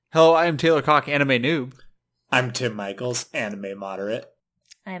Hello, I am Taylor Cock, anime noob. I'm Tim Michaels, anime moderate.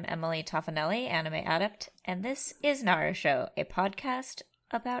 I'm Emily Toffanelli, anime adept, and this is Naruto, a podcast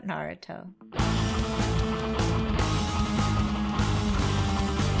about Naruto.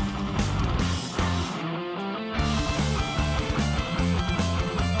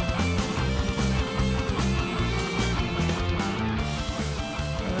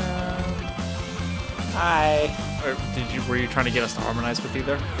 Hi. Or were you trying to get us to harmonize with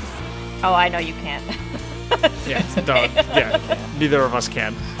either? Oh, I know you can't. Yeah, don't. Yeah, neither of us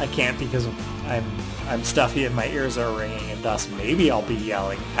can. I can't because I'm stuffy and my ears are ringing, and thus maybe I'll be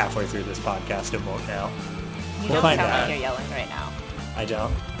yelling halfway through this podcast and won't know. You We'll don't find sound out. like you're yelling right now. I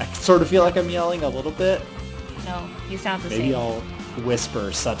don't. I sort of feel like I'm yelling a little bit. No, you sound the Maybe same. I'll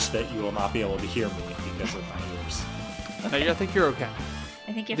whisper such that you will not be able to hear me because of my ears. No, I think you're okay.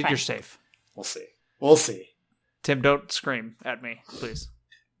 I think I you're think fine. you're safe. We'll see. We'll see. Tim, don't scream at me, please.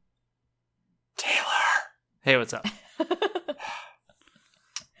 Taylor. Hey, what's up?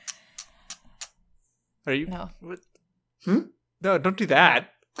 Are you? No. What? Hmm? No, don't do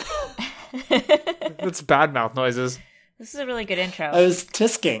that. That's bad mouth noises. This is a really good intro. I was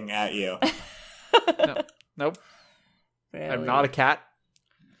tisking at you. No. Nope. Really I'm not a cat.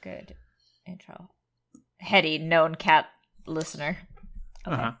 good intro. Heady, known cat listener.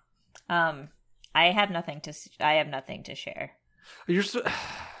 Okay. Uh-huh. I have nothing to share. You're so...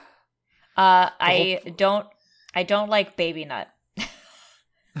 I don't like Baby Nut.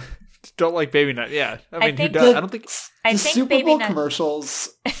 don't like Baby Nut. Yeah, I mean, who think does? the- I don't think. I the think Super Baby Bowl Nut commercials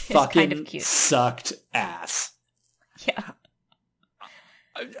is fucking kind of cute. sucked ass. Yeah.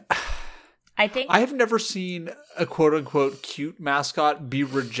 I think I have never seen a quote unquote cute mascot be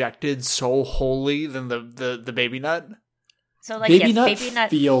rejected so wholly than the Baby Nut. so. Like Baby yes, Nut Baby Nut.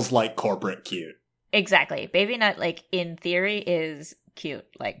 feels like corporate cute. Exactly. Baby Nut, like, in theory, is cute.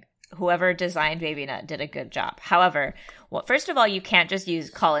 Like, whoever designed Baby Nut did a good job. However, well, first of all, you can't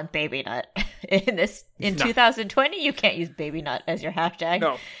just call him Baby Nut. In No. 2020, you can't use Baby Nut as your hashtag.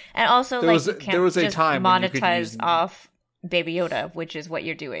 No, And also, There like, was- you can't there was a just time when you could monetize use- off Baby Yoda, which is what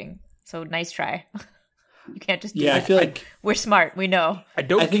you're doing. So, nice try. You can't just do Yeah, I that. feel like We're smart. We know. I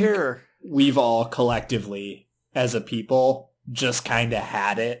don't I think- care. we've all collectively, as a people, just kind of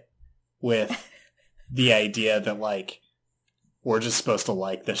had it with the idea that, like, we're just supposed to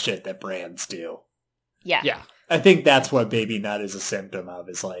like the shit that brands do. Yeah. Yeah, I think that's what Baby Nut is a symptom of,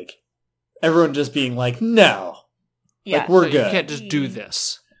 is, like, everyone just being like, no. Yeah. Like, we're No, good. You can't just do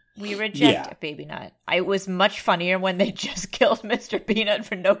this. We reject Yeah. Baby Nut. It was much funnier when they just killed Mr. Peanut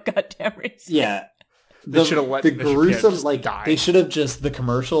for no goddamn reason. Yeah. They should've let the Mr. Peanut gruesome, just like, die. they should have just, the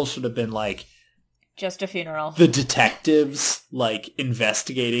commercial should have been, like, Just a funeral. the detectives, like,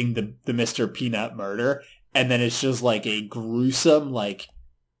 investigating the Mr. Peanut murder, and then it's just, like, a gruesome, like,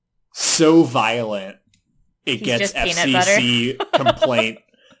 so violent, it He's gets just peanut FCC complaint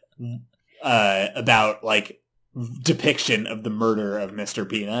about, like, depiction of the murder of Mr.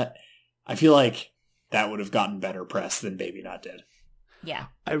 Peanut. I feel like that would have gotten better press than Baby Nut did. Yeah.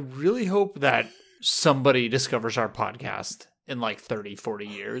 I really hope that somebody discovers our podcast in like 30, 40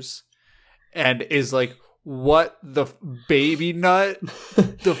 years and is like, what the Baby Nut?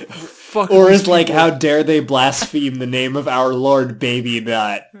 The fuck? are Or these is like, people- how dare they blaspheme the name of our Lord Baby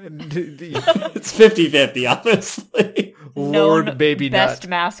Nut? The It's 50-50, honestly. Lord Known Baby best Nut.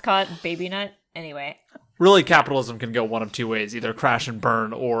 mascot, Baby Nut. Anyway. Really, capitalism can go one of two ways: either crash and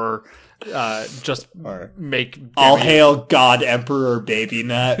burn, or just Or make all Baby- hail God Emperor Baby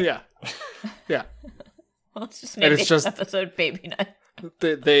Nut. Yeah, yeah. Well, let's just And make it's this just- episode Baby Nut.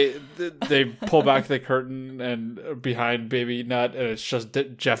 They pull back the curtain and behind Baby Nut, and it's just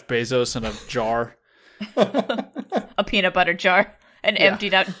Jeff Bezos in a jar. A peanut butter jar. An Yeah.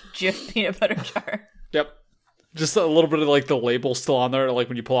 emptied out peanut butter jar. Yep. Just a little bit of like the label still on there, like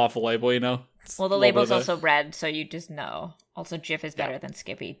when you pull off a label, you know? It's Well, a the little bit label's of also red, so you just know. Also, Jif is better than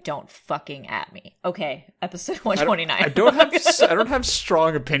Skippy. Don't fucking at me. Okay, episode 129. I don't have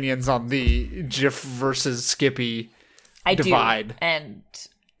strong opinions on the Jif versus Skippy I divide. do. And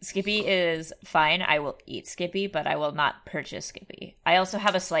Skippy is fine. I will eat Skippy, but I will not purchase Skippy. I also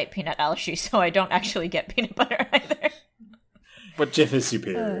have a slight peanut allergy, so I don't actually get peanut butter either. But Jif is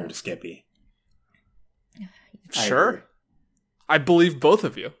superior to Skippy. I Sure. agree. I believe both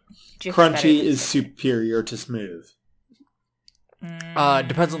of you. Jif better Crunchy than is Skippy. superior to Smooth.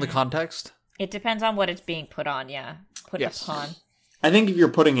 Depends on the context. It depends on what it's being put on, yeah. Put Yes. upon. I think if you're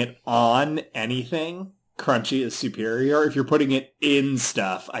putting it on anything, Crunchy is superior. If you're putting it in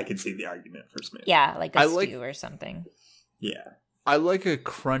stuff, I can see the argument for Smooth. Yeah, like a I stew like- or something. Yeah. I like a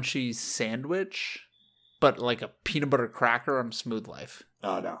crunchy sandwich, but like a peanut butter cracker, I'm Smooth Life.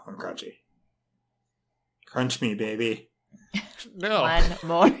 Oh no, I'm crunchy. Crunch me, baby. No. One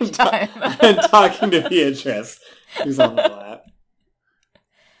more time. I'm talking to Beatrice, who's on my lap.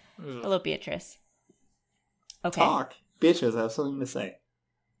 Hello, Beatrice. Okay. Talk. Beatrice, I have something to say.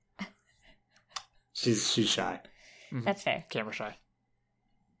 She's shy. That's fair. Camera shy.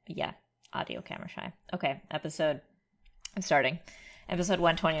 Yeah. Audio camera shy. Okay. I'm starting. Episode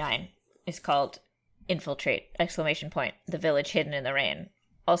 129 is called Infiltrate! The village hidden in the rain.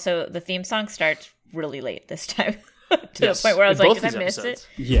 Also, the theme song starts really late this time. To the point where I was like, did I miss it?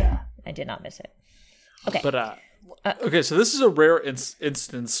 Yeah. I did not miss it. Okay. But, okay, so this is a rare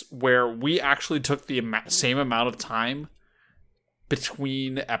instance where we actually took the same amount of time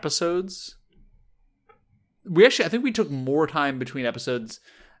between episodes. I think we took more time between episodes,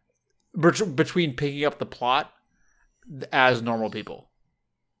 between picking up the plot as normal people.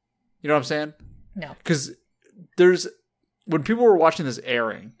 You know what I'm saying? No. Because when people were watching this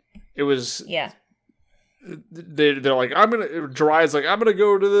airing, it was... Yeah. They're like, Jiraiya's like, I'm gonna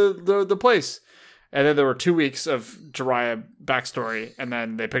go to the place. And then there were 2 weeks of Jiraiya backstory, and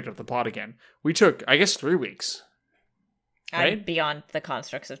then they picked up the plot again. We took, I guess, 3 weeks. Right? I'm beyond the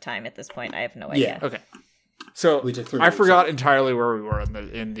constructs of time at this point. I have no idea. Okay. So We took 3 I weeks forgot off. entirely where we were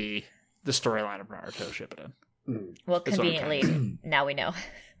in the storyline of Naruto Shippuden. Well, That's what I'm conveniently, now we know.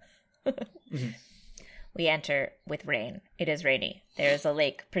 We enter with rain. It is rainy. There is a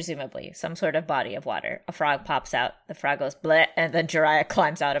lake, presumably, some sort of body of water. A frog pops out. The frog goes bleh, and then Jiraiya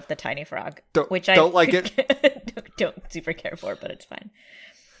climbs out of the tiny frog. Which I don't like it. don't super care for, but it's fine.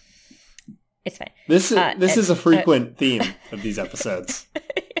 It's fine. This is a frequent theme of these episodes.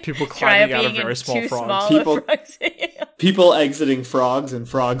 People Jiraiya climbing out of being in very small too frogs. small People- of frogs. People exiting frogs and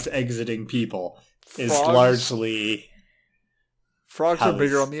frogs exiting people is Frogs- largely... Frogs How are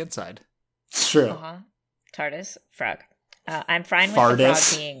bigger is- on the inside. It's true. Uh-huh. TARDIS, frog. I'm fine with the Fardis?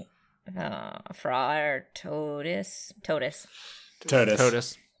 frog being frog or Totus. Totus.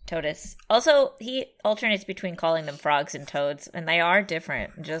 Totus. Also, he alternates between calling them frogs and toads, and they are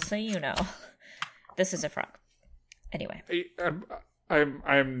different, just so you know. This is a frog. Anyway.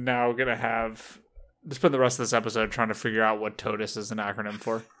 I'm now gonna have to spend the rest of this episode trying to figure out what TOTUS is an acronym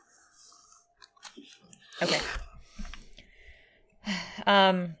for. Okay.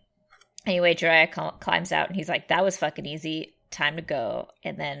 Anyway, Jiraiya climbs out, and he's like, that was fucking easy. Time to go.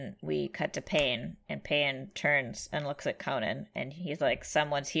 And then we cut to Pain, and Pain turns and looks at Conan, and he's like,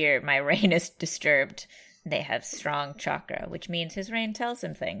 someone's here. My rain is disturbed. They have strong chakra, which means his rain tells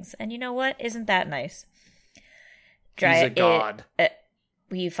him things. And you know what? Isn't that nice? He's a god.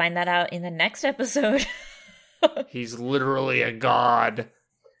 We find that out in the next episode. He's literally a god.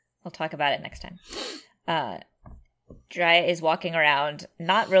 We'll talk about it next time. Jiraiya is walking around,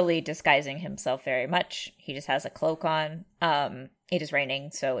 not really disguising himself very much. He just has a cloak on. It is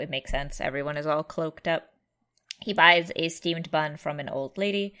raining, so it makes sense. Everyone is all cloaked up. He buys a steamed bun from an old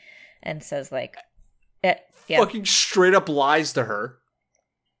lady and says, like, yeah. Fucking straight up lies to her.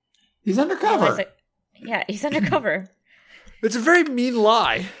 He's undercover. Yeah, he's undercover. It's a very mean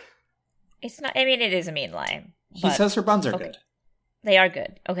lie. It's not, I mean, it is a mean lie. He but says her buns are okay. good. They are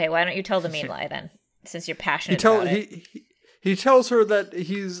good. Okay, why don't you tell the mean lie then? Since you're passionate about it. He tells her that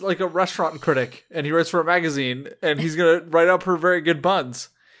he's like a restaurant critic and he writes for a magazine and he's gonna write up her very good buns.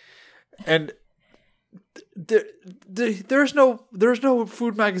 And there's no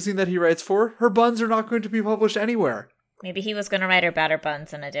food magazine that he writes for. Her buns are not going to be published anywhere. Maybe he was going to write her batter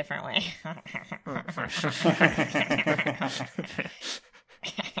buns in a different way.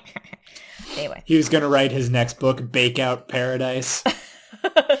 Anyway. He was going to write his next book, Bake Out Paradise.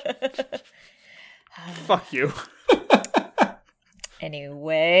 Fuck you.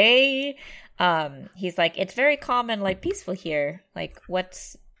 Anyway, he's like, it's very calm and like peaceful here. Like,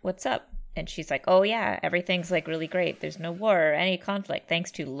 what's up? And she's like, oh yeah, everything's like really great. There's no war or any conflict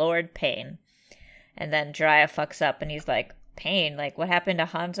thanks to Lord Pain. And then Jiraiya fucks up and he's like, Pain, like what happened to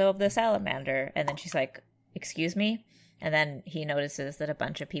Hanzo of the Salamander? And then she's like, excuse me? And then he notices that a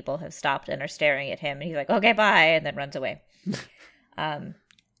bunch of people have stopped and are staring at him. And he's like, okay, bye. And then runs away.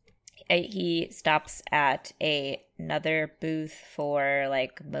 He stops at another booth for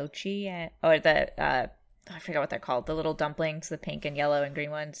like mochi or the I forgot what they're called. The little dumplings, the pink and yellow and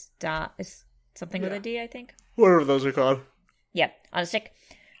green ones. Is something with a D, I think. Whatever those are called. Yeah, on a stick.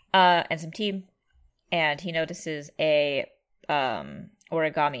 And some tea. And he notices a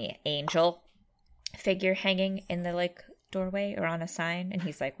origami angel figure hanging in the like doorway or on a sign. And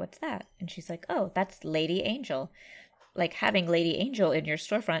he's like, what's that? And she's like, oh, that's Lady Angel. Like having Lady Angel in your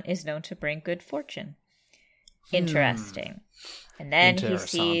storefront is known to bring good fortune. Interesting. And then he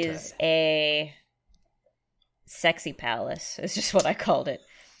sees a sexy palace is just what I called it.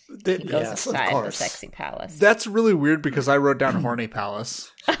 He goes Yes, of inside the course. sexy palace. That's really weird because I wrote down horny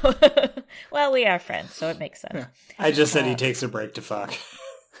palace. Well, we are friends, so it makes sense. Yeah. I just said he takes a break to fuck.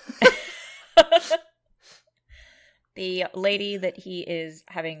 The lady that he is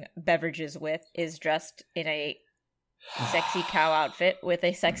having beverages with is dressed in a sexy cow outfit with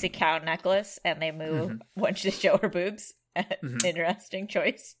a sexy cow necklace, and they move when she show her boobs. Interesting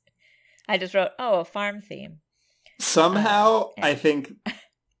choice. I just wrote, a farm theme. Somehow, yeah. I think,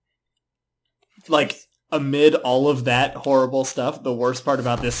 like, amid all of that horrible stuff, the worst part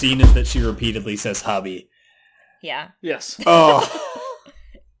about this scene is that she repeatedly says hubby. Yeah. Yes. Oh.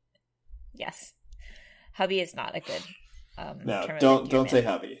 Yes. Hubby is not a good No, term of don't endearment say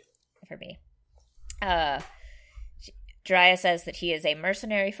hubby. for me. Jiraiya says that he is a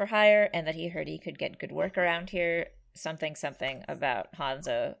mercenary for hire and that he heard he could get good work around here. Something about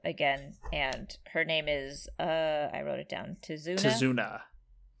Hanzo again, and her name is I wrote it down, Tizuna,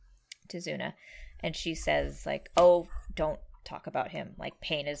 and she says like, oh, don't talk about him, like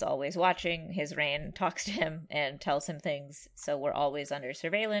Pain is always watching. His Rain talks to him and tells him things, so we're always under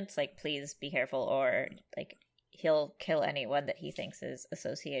surveillance, like please be careful, or like he'll kill anyone that he thinks is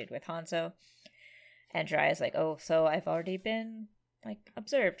associated with Hanzo. And Jiraiya's like, oh, so I've already been like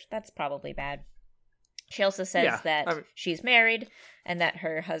observed, that's probably bad. She also says that she's married and that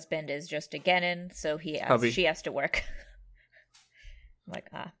her husband is just a genin, so she has to work. I'm like,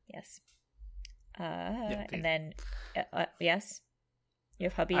 yes. And then, yes? You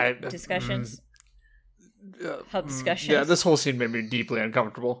have hubby discussions? Hub discussions? Yeah, this whole scene made me deeply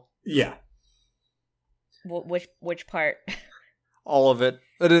uncomfortable. Yeah. Which part? All of it.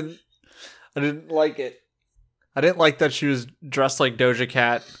 I didn't like it. I didn't like that she was dressed like Doja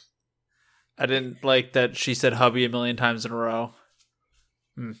Cat. I didn't like that she said hubby a million times in a row.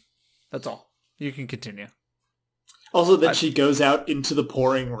 That's all. You can continue. Also that she goes out into the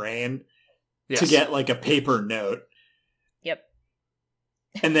pouring rain to get like a paper note. Yep.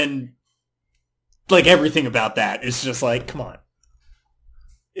 And then like everything about that is just like, come on.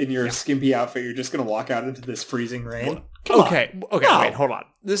 In your skimpy outfit, you're just going to walk out into this freezing rain? Okay, wait, hold on.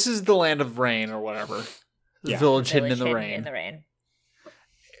 This is the land of rain or whatever. The village hidden in the rain.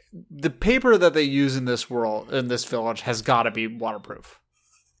 The paper that they use in this village has got to be waterproof.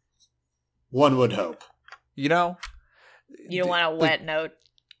 One would hope. You know? You don't want a wet note.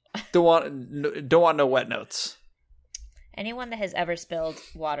 Don't want no wet notes. Anyone that has ever spilled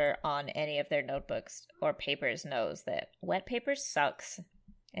water on any of their notebooks or papers knows that wet paper sucks.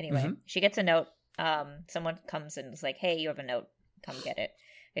 Anyway, she gets a note. Someone comes and is like, hey, you have a note. Come get it.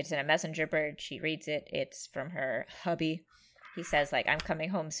 It's in a messenger bird. She reads it. It's from her hubby. He says, like, I'm coming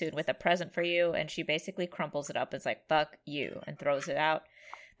home soon with a present for you. And she basically crumples it up. It's like, fuck you, and throws it out.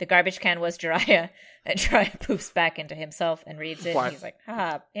 The garbage can was Jiraiya. And Jiraiya poofs back into himself and reads it. And he's like,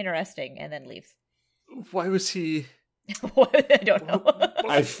 haha, interesting. And then leaves. Why was he... I don't know.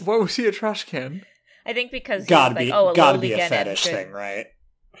 Why was he a trash can? I think because gotta he was be, like, oh, a gotta lowly be a genin fetish could- thing, right?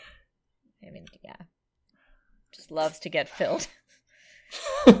 I mean, yeah. Just loves to get filled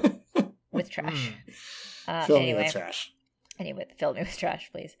with trash. Fill me with trash. Anyway, fill me with trash,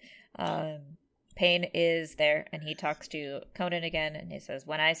 please. Pain is there, and he talks to Conan again, and he says,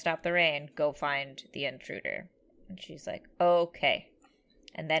 when I stop the rain, go find the intruder. And she's like, okay.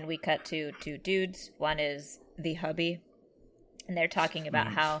 And then we cut to two dudes. One is the hubby, and they're talking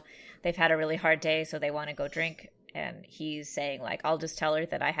about how they've had a really hard day, so they want to go drink. And he's saying, like, I'll just tell her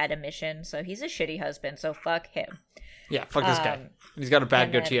that I had a mission. So he's a shitty husband, so fuck him. Yeah, fuck this guy. He's got a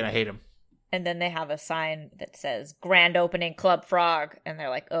bad goatee, and I hate him. And then they have a sign that says, Grand Opening Club Frog. And they're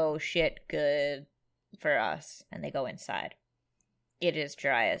like, oh, shit, good for us. And they go inside. It is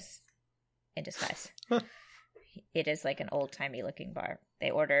Jiraiya's in disguise. It is like an old-timey looking bar. They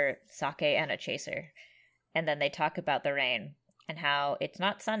order sake and a chaser. And then they talk about the rain and how it's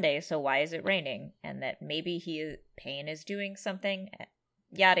not Sunday, so why is it raining? And that maybe Pain is doing something.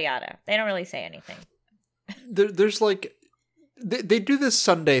 Yada, yada. They don't really say anything. There's like... They do this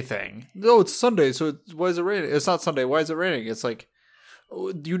Sunday thing. No, it's Sunday, so why is it raining? It's not Sunday, why is it raining? It's like,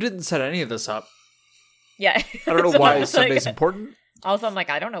 you didn't set any of this up. Yeah. I don't know So why it's Sunday's like, important. Also, I'm like,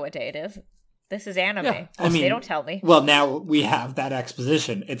 I don't know what day it is. This is anime. Yeah, I mean, they don't tell me. Well, now we have that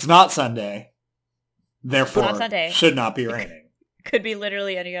exposition. It's not Sunday. Therefore, Not Sunday. should not be raining. Could be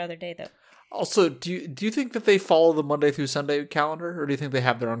literally any other day, though. Also, do you think that they follow the Monday through Sunday calendar, or do you think they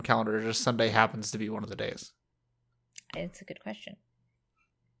have their own calendar? Just Sunday happens to be one of the days. It's a good question.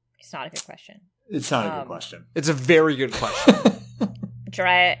 It's not a good question. It's not a good question. It's a very good question.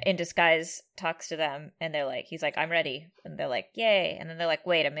 Jiraiya in disguise talks to them, and he's like, I'm ready. And they're like, yay. And then they're like,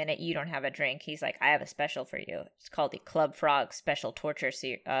 wait a minute, you don't have a drink. He's like, I have a special for you. It's called the Club Frog Special Torture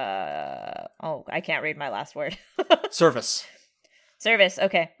I can't read my last word. Service. Service,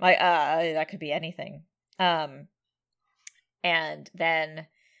 okay. That could be anything. And then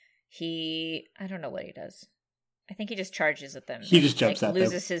I don't know what he does. I think he just charges at them. He just jumps at them.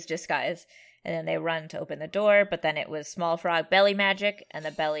 Loses his disguise. And then they run to open the door, but then it was small frog belly magic, and the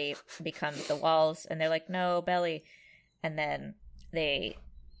belly becomes the walls, and they're like, no, belly. And then they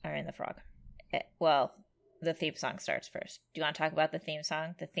are in the frog. Well, the theme song starts first. Do you want to talk about the theme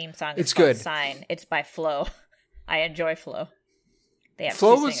song? The theme song is called good. Sign. It's by Flo. I enjoy Flo. They have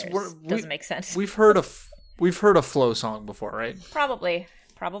Flo two singers. Doesn't make sense. We've heard a Flo song before, right? Probably.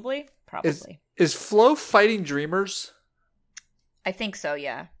 Is Flo fighting dreamers? I think so,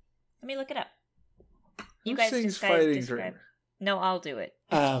 yeah. Let me look it up. You Who guys sings describe. Fighting Dreamer? No, I'll do it.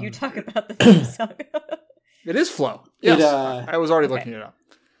 You talk about the theme song. It is Flo. Yes, I was already looking it up.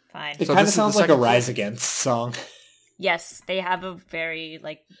 Fine. It So kind of this is sounds the like a second Rise Flo? Against song. Yes, they have a very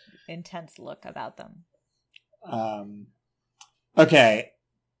intense look about them. Okay.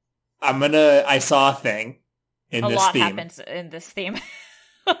 I saw a thing in A this lot theme. happens in this theme.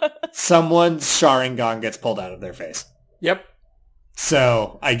 Someone's Sharingan gets pulled out of their face. Yep.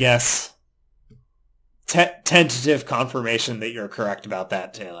 So, I guess tentative confirmation that you're correct about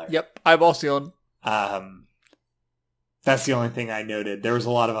that, Taylor. Yep. Eyeball stealing. That's the only thing I noted. There was a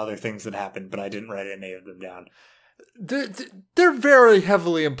lot of other things that happened, but I didn't write any of them down. They're very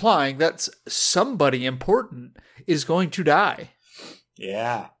heavily implying that somebody important is going to die.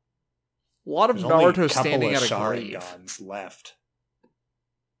 Yeah. A lot of There's only Naruto a couple standing of at a grave. Sharingans left.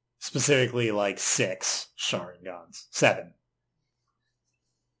 Specifically, 6 Sharingans. 7.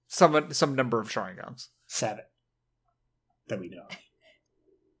 Some number of Sharingans. 7. That we know of.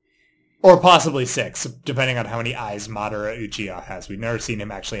 Or possibly 6, depending on how many eyes Madara Uchiha has. We've never seen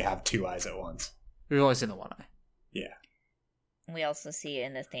him actually have 2 eyes at once. We've only seen the one eye. Yeah. We also see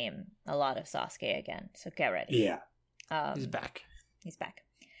in the theme a lot of Sasuke again, so get ready. Yeah. He's back. He's back.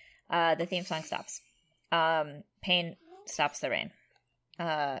 The theme song stops. Pain stops the rain.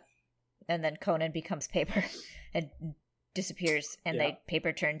 And then Conan becomes paper and disappears, and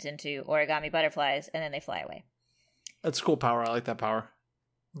paper turns into origami butterflies, and then they fly away. That's a cool power. I like that power.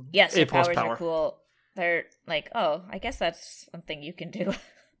 Yes, their A-plus powers power. are cool. They're like, oh, I guess that's something you can do.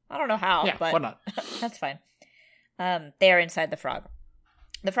 I don't know how, Yeah, but why not? that's fine. They are inside the frog.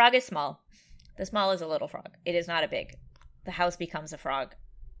 The frog is small. The small is a little frog. It is not a big. The house becomes a frog.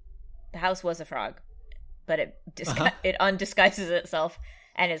 The house was a frog, but it undisguises itself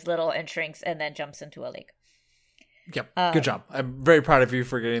and is little and shrinks and then jumps into a lake. Yep. Good job. I'm very proud of you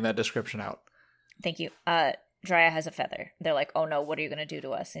for getting that description out. Thank you. Jiraiya has a feather. They're like, oh no, what are you going to do to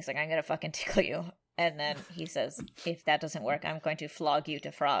us? And he's like, I'm going to fucking tickle you. And then he says, if that doesn't work, I'm going to flog you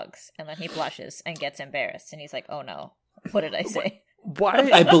to frogs. And then he blushes and gets embarrassed. And he's like, oh no, what did I say? Why?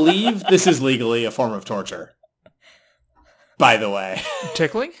 I believe this is legally a form of torture. By the way.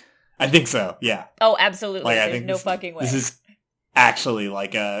 Tickling? I think so, yeah. Oh, absolutely. I There's think no fucking way. This is actually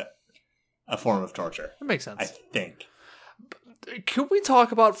a form of torture. That makes sense. I think. Can we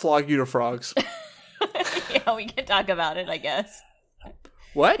talk about flog you to frogs? Yeah, we can talk about it, I guess.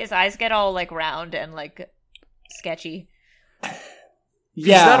 What? His eyes get all round and sketchy.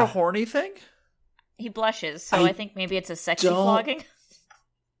 Yeah. Is that a horny thing? He blushes, so I think maybe it's a sexy don't- flogging.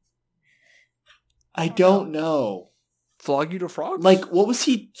 I don't know. Flog you to frogs? What was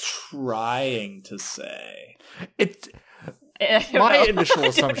he trying to say? My initial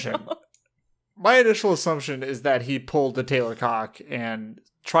assumption. My initial assumption is that he pulled the Taylor cock and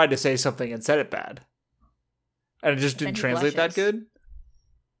tried to say something and said it bad. And it just didn't Then he translate that blushes. good.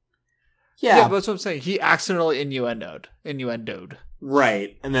 Yeah, but that's what I'm saying. He accidentally innuendoed.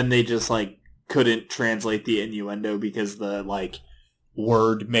 right. And then they just couldn't translate the innuendo because the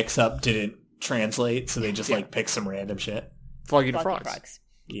word mix-up didn't translate, so they just picked some random shit. Flog you to Flog you frogs.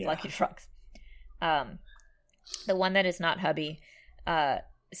 Yeah. Flog you to frogs. The one that is not hubby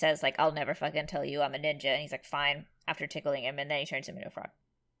says I'll never fucking tell you I'm a ninja, and he's like, fine, after tickling him, and then he turns him into a frog.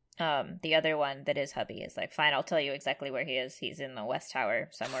 The other one that is hubby is fine, I'll tell you exactly where he is. He's in the West Tower,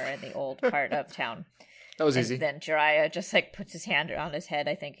 somewhere in the old part of town. That was And easy. then Jiraiya just puts his hand on his head.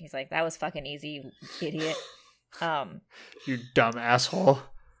 I think he's like, that was fucking easy, you idiot. You dumb asshole.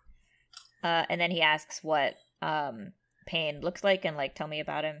 And then he asks what Pain looks like and tell me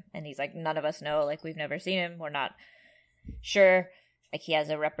about him. And he's like, none of us know. We've never seen him. We're not sure. He has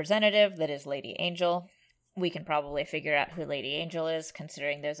a representative that is Lady Angel. We can probably figure out who Lady Angel is,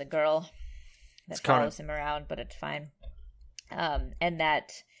 considering there's a girl that follows him around, but it's fine. and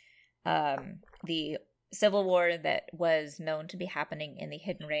that the civil war that was known to be happening in the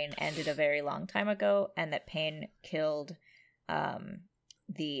Hidden Rain ended a very long time ago, and that Pain killed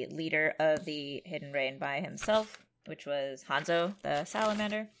the leader of the Hidden Rain by himself, which was Hanzo the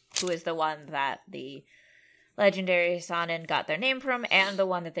salamander, who is the one that the legendary Sanin got their name from, and the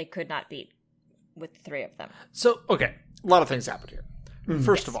one that they could not beat with the three of them. So, okay, a lot of things happened here.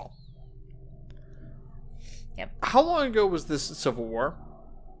 First of all, how long ago was this civil war?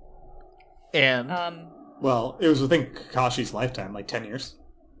 And well, it was within Kakashi's lifetime, like 10 years.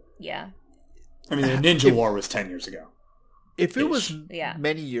 Yeah. I mean, the Ninja War was 10 years ago. If it was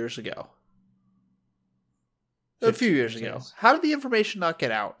many years ago, a few years ago, how did the information not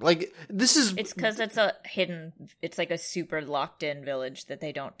get out? Like, this is... It's because it's a hidden... It's like a super locked-in village that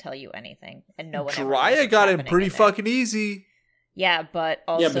they don't tell you anything, and no one ever knows Jiraiya what's got in happening pretty in there. fucking easy. Yeah, but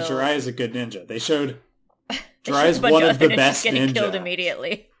also... Yeah, but Jiraiya's a good ninja. They showed... They Jiraiya's showed a bunch one of of the other ninjas best getting ninja. killed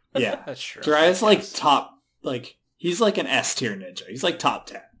immediately. Yeah. That's true. Jiraiya's like top... Like, he's like an S tier ninja. He's like top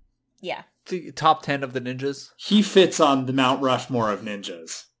 10. Yeah. The top 10 of the ninjas? He fits on the Mount Rushmore of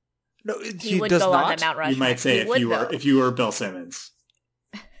ninjas. No, He would does go not. on the Mount Rushmore. You might say if you were Bill Simmons.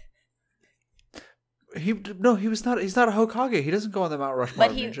 He was not. He's not a Hokage. He doesn't go on the Mount Rushmore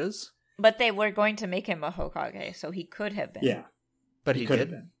of ninjas. But they were going to make him a Hokage, so he could have been. Yeah. But he could did. have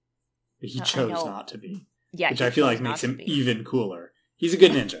been. But he I chose know. not to be. Yeah, Which he I feel chose like not makes to him be. even cooler. He's a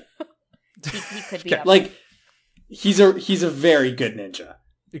good ninja. He could be up. Like, he's a very good ninja.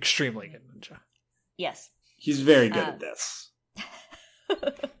 Extremely good ninja. Yes. He's very good at this.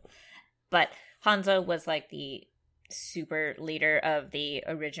 But Hanzo was like the super leader of the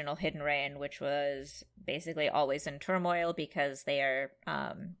original Hidden Rain, which was basically always in turmoil because they are,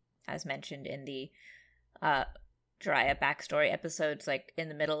 as mentioned in the Jiraiya backstory episodes, like in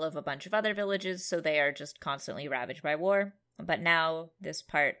the middle of a bunch of other villages, so they are just constantly ravaged by war. But now this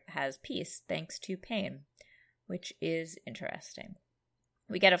part has peace thanks to Pain, which is interesting.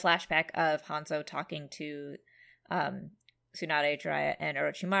 We get a flashback of Hanzo talking to Tsunade, Jiraiya, and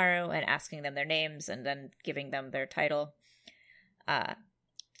Orochimaru and asking them their names and then giving them their title.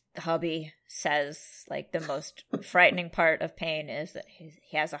 Hubby says, like, the most frightening part of Pain is that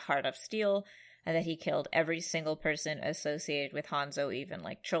he has a heart of steel and that he killed every single person associated with Hanzo, even,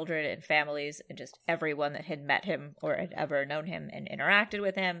 like, children and families and just everyone that had met him or had ever known him and interacted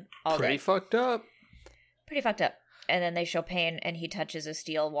with him. All Pretty day. fucked up. Pretty fucked up. And then they show Pain and he touches a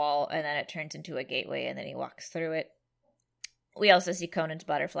steel wall and then it turns into a gateway and then he walks through it. We also see Conan's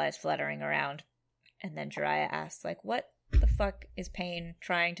butterflies fluttering around. And then Jiraiya asks, like, what the fuck is Pain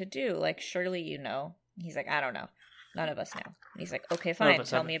trying to do? Like, surely you know. He's like, I don't know. None of us know. And he's like, okay, fine.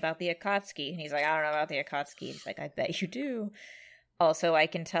 Tell me about the Akatsuki. And he's like, I don't know about the Akatsuki. He's like, I bet you do. Also, I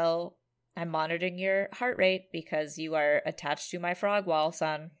can tell I'm monitoring your heart rate because you are attached to my frog wall,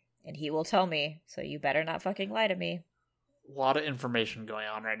 son. And he will tell me. So you better not fucking lie to me. A lot of information going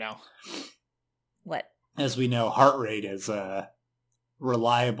on right now. What? As we know, heart rate is a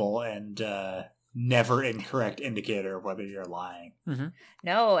reliable and never incorrect indicator of whether you're lying. Mm-hmm.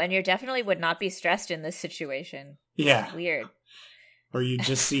 No, and you definitely would not be stressed in this situation. Yeah. Weird. Or you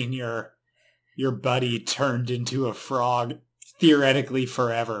just seen your buddy turned into a frog theoretically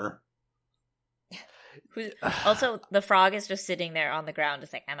forever. Also, the frog is just sitting there on the ground,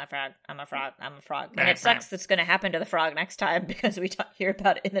 just like, I'm a frog, I'm a frog, I'm a frog. And it sucks that's going to happen to the frog next time because we hear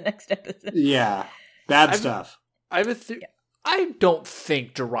about it in the next episode. Yeah. Bad stuff. I have a I don't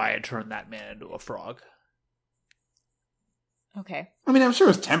think Jiraiya turned that man into a frog. Okay. I mean, I'm sure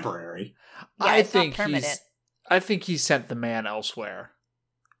it was temporary. Yeah, it's not permanent. I think he sent the man elsewhere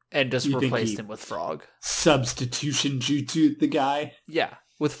and just You think replaced he him with frog. Substitution jutsu the guy. Yeah,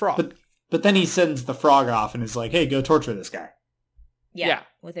 with frog. But then he sends the frog off and is like, hey, go torture this guy. Yeah.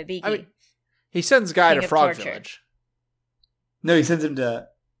 With a beaky. I mean, he sends guy King to of Frog torture. Village. No, he sends him to...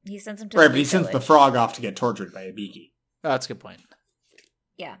 He sends him to Right, the but he Bleak sends the Village. frog off to get tortured by a beaky. Oh, that's a good point.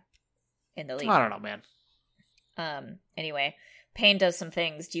 Yeah. In the league. I don't know, man. Anyway, Pain does some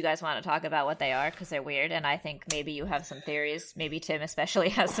things. Do you guys want to talk about what they are? Because they're weird, and I think maybe you have some theories. Maybe Tim especially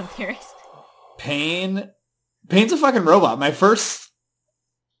has some theories. Pain's a fucking robot. My first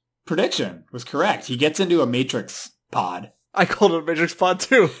prediction was correct. He gets into a Matrix pod. I called it a Matrix Pod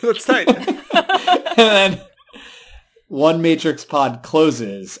too. That's tight. And then one Matrix pod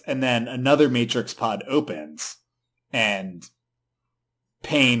closes, and then another Matrix pod opens, and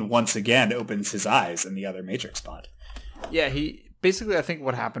Pain once again opens his eyes in the other Matrix pod. Yeah, I think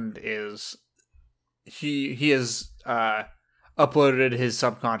what happened is he has uploaded his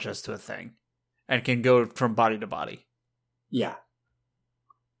subconscious to a thing and can go from body to body. Yeah.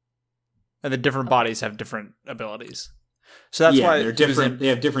 And the different bodies have different abilities. So that's why they're he was different. in- They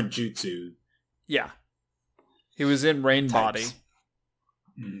have different jutsu yeah, he was in Rain Body, types.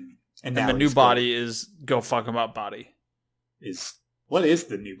 Mm. and now the new he's body is Go Fuck 'Em Up Body. What is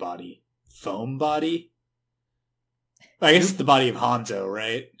the new body? Foam body? I guess it's the body of Hanzo,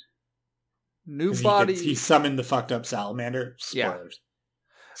 right? New 'Cause body. He summoned the fucked up salamander. Yeah. Spoilers.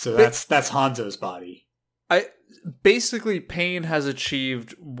 So that's Hanzo's body. Basically, Pain has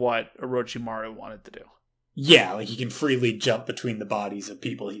achieved what Orochimaru wanted to do. Yeah, like he can freely jump between the bodies of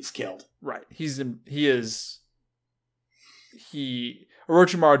people he's killed. Right.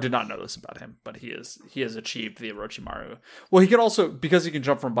 Orochimaru did not know this about him, but he has achieved the Orochimaru. Well, he can also, because he can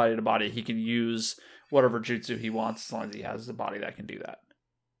jump from body to body, he can use whatever jutsu he wants as long as he has the body that can do that.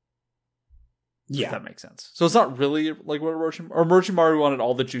 If Yeah. that makes sense. So it's not really like what Orochimaru wanted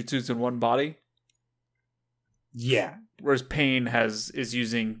all the jutsus in one body, Yeah. whereas Pain is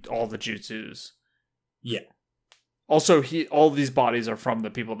using all the jutsus. Yeah. Also, all these bodies are from the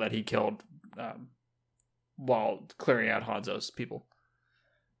people that he killed while clearing out Hanzo's people.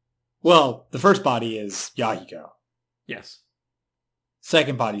 Well, the first body is Yahiko. Yes.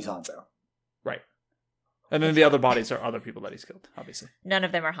 Second body's Hanzo. Right. And then the other bodies are other people that he's killed, obviously. None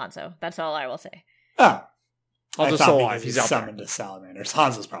of them are Hanzo. That's all I will say. Oh. Hanzo's thought still because alive. He's out there. summoned to salamanders.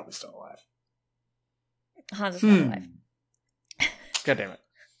 Hanzo's probably still alive. Hanzo's not alive. God damn it.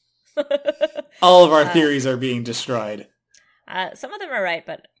 All of our theories are being destroyed. Some of them are right,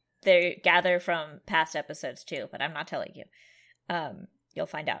 but they gather from past episodes too. But I'm not telling you. You'll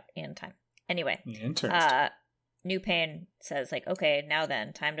find out in time. Anyway, Interesting. New Pain says like, okay, now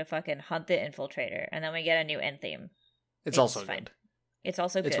then, time to fucking hunt the infiltrator, and then we get a new end theme. It's also fine. good. It's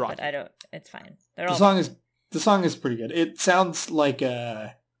also It's good, rocky. but I don't. It's fine. They're The all song is pretty good. It sounds like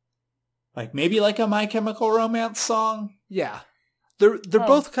maybe like a My Chemical Romance song. Yeah. They're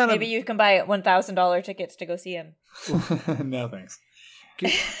both kind of... Maybe you can buy $1,000 tickets to go see him. No thanks.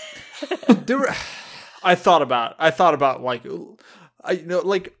 I thought about like,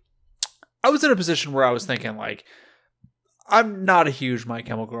 I was in a position where I was thinking like, I'm not a huge My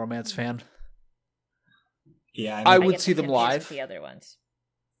Chemical Romance fan. Yeah, I I would get see them them confused live. with the other ones.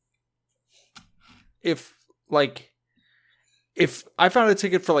 If I found a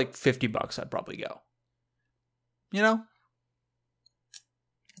ticket for like $50, I'd probably go. You know?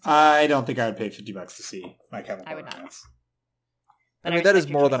 I don't think I would pay $50 to see My Chemical I would not. Romance. But I mean, that is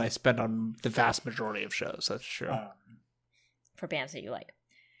respect your more choice than I spend on the vast majority of shows. That's true. for bands that you like.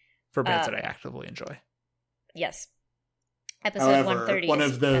 For bands that I actively enjoy. Yes. Episode However, 130. one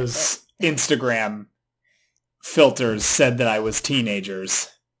is- of those Instagram filters said that I was teenagers.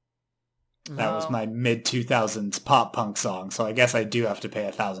 That was Oh. my mid-2000s pop punk song, so I guess I do have to pay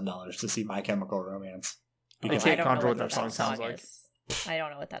 $1,000 to see My Chemical Romance. I Because can't don't know conjure what that the song sounds like. is. I don't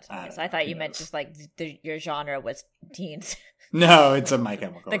know what that song I is. don't I thought know. you meant just like your genre was teens. No, it's a My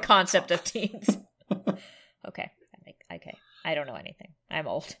Chemical The Romance concept song. of teens. Okay. Okay. I don't know anything. I'm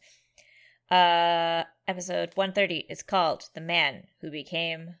old. Episode 130 is called The Man Who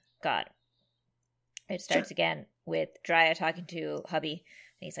Became God. It starts again with Drya talking to Hubby,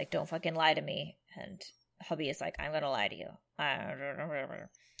 and he's like, don't fucking lie to me. And Hubby is like, I'm gonna lie to you. And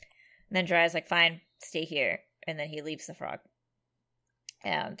then Drya's like, fine, stay here. And then he leaves the frog.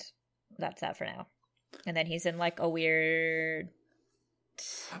 And that's that for now. And then he's in like a weird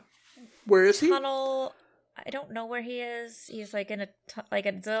Where is he? tunnel. I don't know where he is. He's like in a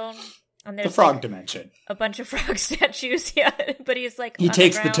zone. And The there's frog like, dimension. a bunch of frog statues. Yeah, but he's like He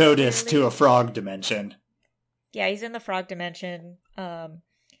takes the underground, TOTUS clearly. to a frog dimension. Yeah, he's in the frog dimension.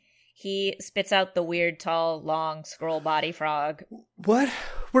 He spits out the weird, tall, long scroll body frog. What?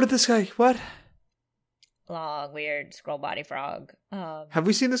 What did this guy... What? Long, weird scroll body frog. Have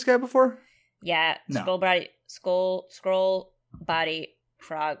we seen this guy before? Yeah, No. scroll body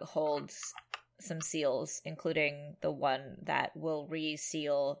frog holds some seals, including the one that will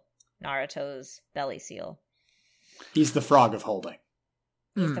reseal Naruto's belly seal. He's the frog of holding.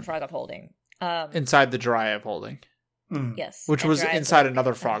 He's the frog of holding. Inside the Jiraiya of holding. Yes, Which and was Jiraiya's inside like,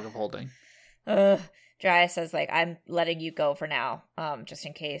 another frog of holding. Jiraiya says like, I'm letting you go for now, just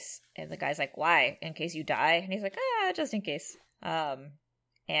in case. And the guy's like, why? In case you die? And he's like, just in case.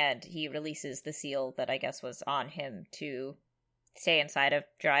 And he releases the seal that I guess was on him to stay inside of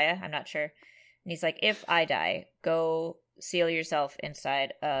Jiraiya. I'm not sure. And he's like, if I die, go seal yourself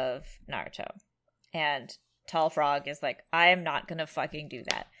inside of Naruto. And Tall Frog is like, I am not gonna fucking do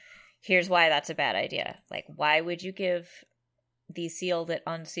that. Here's why that's a bad idea. Like, why would you give the seal that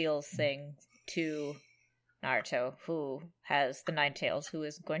unseals thing to Naruto, who has the Nine Tails, who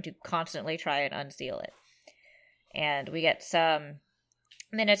is going to constantly try and unseal it? And we get some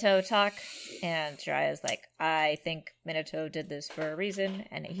Minato talk, and Jiraiya's like, I think Minato did this for a reason,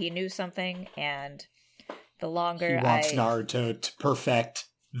 and he knew something, and the longer He wants Naruto to perfect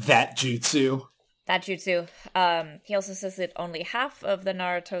that jutsu. That jutsu. He also says that only half of the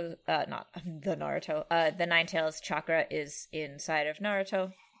the Nine Tails chakra is inside of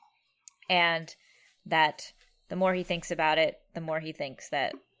Naruto, and that the more he thinks about it, the more he thinks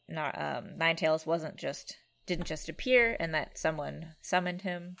that Nine Tails didn't just appear, and that someone summoned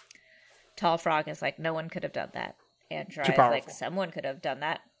him. Tall Frog is like, no one could have done that, and Jiraiya's like, someone could have done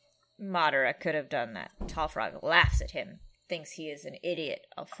that. Madara could have done that. Tall Frog laughs at him. Thinks he is an idiot,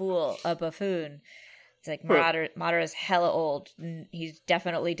 a fool, a buffoon. It's like, Madara's hella old. He's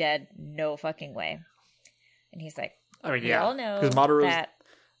definitely dead. No fucking way. And he's like, we all know that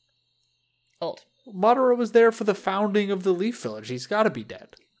old. Madara was there for the founding of the Leaf Village. He's got to be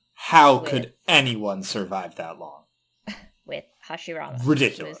dead. How could anyone survive that long? With Hashirama.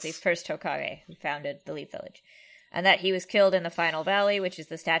 Ridiculous. Who was the first Hokage who founded the Leaf Village. And that he was killed in the Final Valley, which is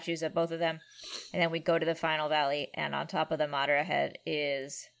the statues of both of them. And then we go to the Final Valley, and on top of the Madara head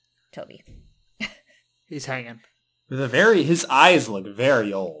is Toby. He's hanging. His eyes look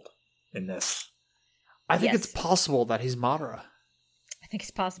very old in this. I think it's possible that he's Madara. I think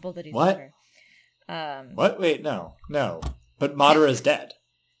it's possible that he's Madara. What? Wait, no. But Madara is dead.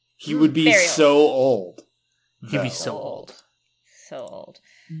 He would be so old. He'd be so old. So old.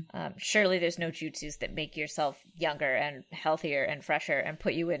 Surely there's no jutsus that make yourself younger and healthier and fresher and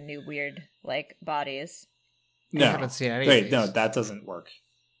put you in new weird bodies. No, I haven't seen any of these. No, that doesn't work.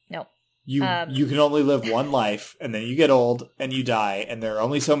 No. You can only live one life, and then you get old and you die, and there are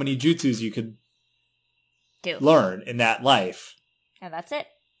only so many jutsus you could learn in that life. And that's it.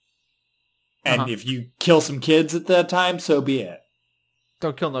 And if you kill some kids at that time, so be it.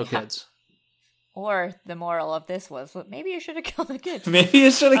 Don't kill no kids. Or the moral of this was, well, maybe you should have killed the kids. Maybe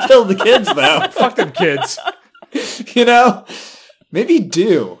you should have killed the kids, though. Fuck them kids. Maybe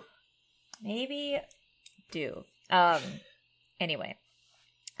do. Maybe do. Anyway.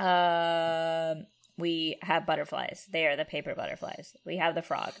 We have butterflies. They are the paper butterflies. We have the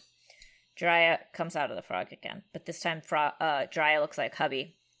frog. Jiraiya comes out of the frog again. But this time, Jiraiya looks like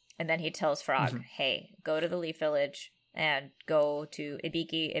Hubby. And then he tells Frog, hey, go to the Leaf Village and go to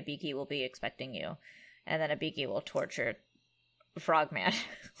Ibiki. Ibiki will be expecting you. And then Ibiki will torture Frogman.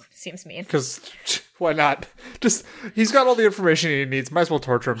 Seems mean. Because why not? He's got all the information he needs. Might as well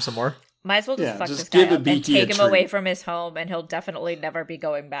torture him some more. Might as well just fuck this guy up and take him away from his home, and he'll definitely never be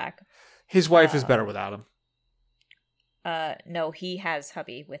going back. His wife is better without him. No, he has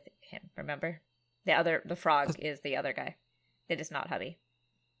Hubby with him, remember? The frog is the other guy. It is not Hubby.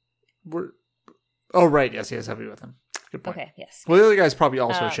 Right, yes, he has Hubby with him. Good point. Okay, yes. Well, the other guy's probably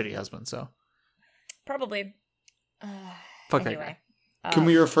also a shitty husband, so. Probably. Fuck anyway. that guy. Can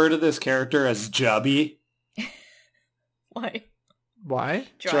we refer to this character as Jubby? Why?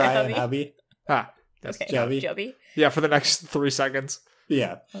 Jiraiya and Hubby. That's Jubby. Yeah, for the next 3 seconds.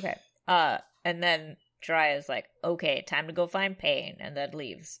 Yeah. Okay. And then Jiraiya's like, okay, time to go find Pain, and then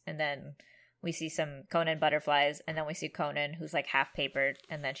leaves. And then we see some Conan butterflies, and then we see Conan, who's like half papered,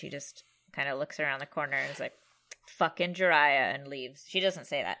 and then she just kind of looks around the corner and is like, fucking Jiraiya, and leaves. She doesn't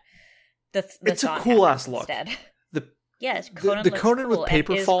say that. It's a cool ass look. Instead. Conan the Conan cool with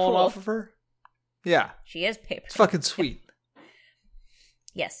paper falling off of her. Yeah, she is paper. It's fucking sweet.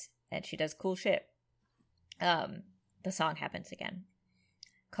 Yes, and she does cool shit. The song happens again.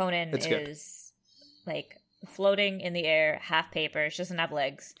 Conan is like floating in the air, half paper. She doesn't have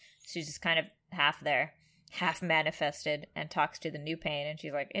legs. She's just kind of half there, half manifested, and talks to the New Pain. And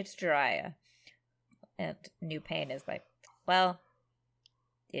she's like, "It's Jiraiya." And New Pain is like, "Well,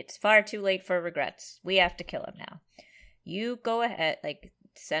 it's far too late for regrets. We have to kill him now. You go ahead,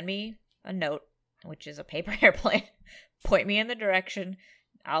 send me a note, which is a paper airplane. Point me in the direction.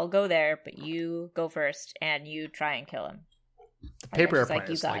 I'll go there, but you go first, and you try and kill him." The paper airplane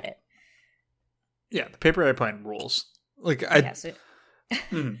you got it. Yeah, the paper airplane rules.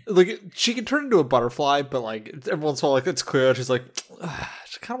 She can turn into a butterfly, but every once in a while, it's clear that she's like,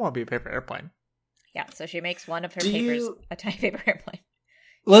 she kind of want to be a paper airplane. Yeah, so she makes one of her papers a tiny paper airplane.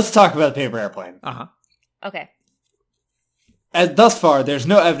 Let's talk about the paper airplane. Okay. Thus far, there's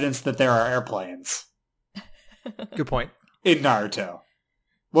no evidence that there are airplanes. Good point. In Naruto.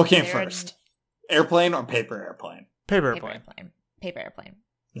 What came first? Airplane or paper airplane? Paper airplane. Paper airplane.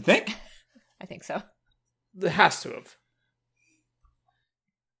 You think? I think so. It has to have.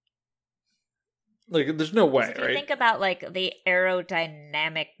 There's no way, if right? you think about, the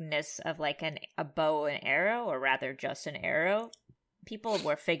aerodynamicness of, a bow and arrow, or rather just an arrow, people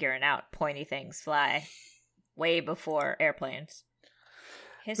were figuring out pointy things fly way before airplanes.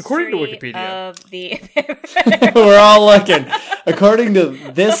 According to History Wikipedia. of the We're all looking. According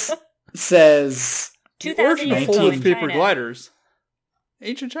to this, says The 2000 origin of years folded in paper China. gliders.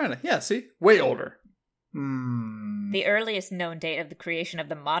 Ancient China. Yeah, see? Way older. The earliest known date of the creation of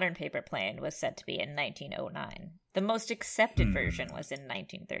the modern paper plane was said to be in 1909. The most accepted version was in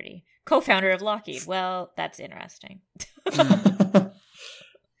 1930. Co-founder of Lockheed. Well, that's interesting.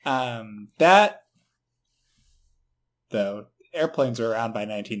 that though airplanes were around by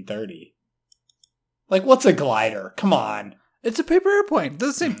 1930. Like, what's a glider? Come on. It's a paper airplane. They're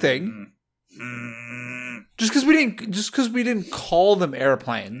the same thing. Just because we didn't call them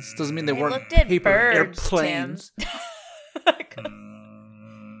airplanes doesn't mean they We weren't looked at paper birds, airplanes.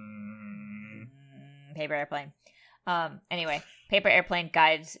 Paper airplane. Anyway, paper airplane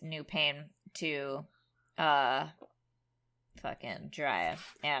guides New Pain to fucking Jiraiya,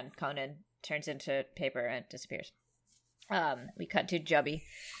 and Conan turns into paper and disappears. We cut to Jubby,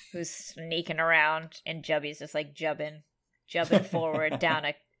 who's sneaking around, and Jubby's just like jubbing forward down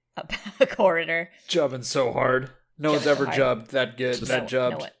a corridor. Jubbing so hard. No one's Jubbing so ever hard. jubbed that good. That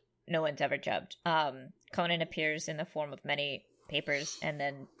jubbed. No one's ever jubbed. Conan appears in the form of many papers and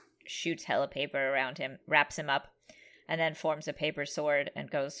then shoots hella paper around him, wraps him up, and then forms a paper sword and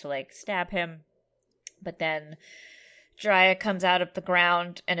goes to like stab him. But then Jiraiya comes out of the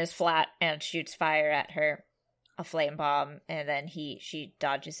ground and is flat and shoots fire at her, a flame bomb, and then she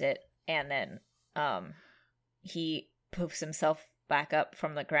dodges it, and then he poops himself back up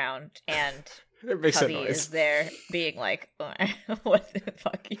from the ground, and It makes a Hubby noise. is there being like, what the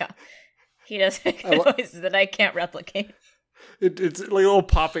fuck? Yeah. He does make I lo- noises that I can't replicate. It's like a little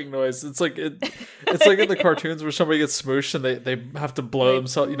popping noise. It's like it's like in the cartoons where somebody gets smooshed and they have to blow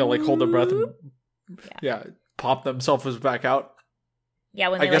themselves, like hold their breath and pop themselves back out. Yeah,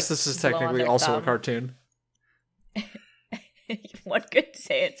 when I they, guess like, this is blow on technically their also a thumb. cartoon. One could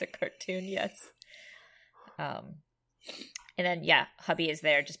say it's a cartoon, yes. And then Hubby is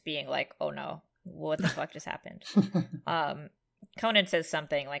there just being like, oh no, what the fuck just happened? Conan says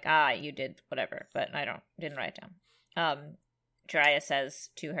something like, you did whatever, but didn't write it down. Jiraiya says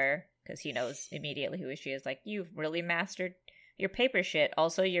to her, because he knows immediately who she is, like, you've really mastered your paper shit.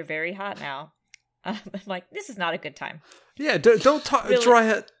 Also, you're very hot now. I'm like, this is not a good time. Yeah, don't talk. Really?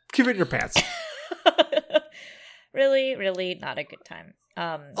 Jiraiya, keep it in your pants. Really, really not a good time.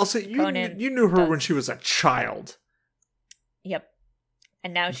 Also, you Conan knew her when does- she was a child. Yep.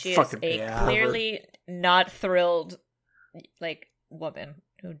 And now she is Fucking a pervert. clearly not thrilled, like, woman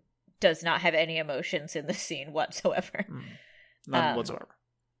who does not have any emotions in the scene whatsoever. None whatsoever.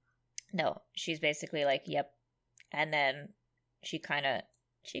 No, she's basically like, yep. And then she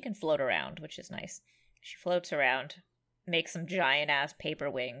can float around, which is nice. She floats around, makes some giant ass paper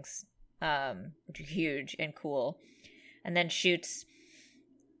wings, which are huge and cool, and then shoots.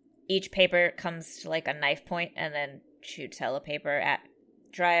 Each paper comes to like a knife point, and then shoots hella paper at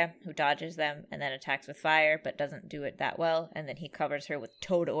Jiraiya, who dodges them and then attacks with fire, but doesn't do it that well. And then he covers her with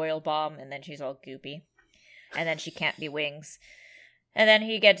toad oil bomb, and then she's all goopy, and then she can't be wings. And then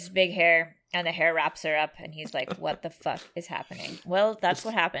he gets big hair, and the hair wraps her up, and he's like, what the fuck is happening? Well, that's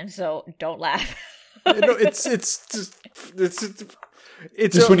what happened, so don't laugh. No, it's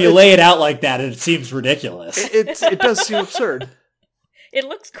Just when you lay it out like that, it seems ridiculous. it does seem absurd. It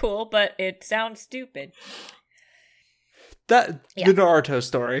looks cool, but it sounds stupid. The Naruto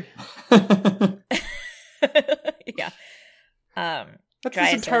story. Yeah. That's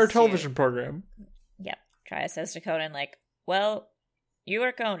Jiraiya this entire says to- television program. Yep. Jiraiya says to Conan, like, well, you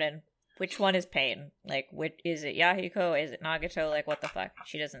are Conan. Which one is Pain? Like, is it Yahiko? Is it Nagato? Like, what the fuck?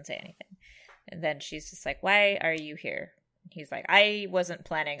 She doesn't say anything. And then she's just like, why are you here? He's like, I wasn't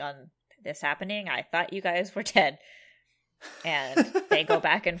planning on this happening. I thought you guys were dead. And they go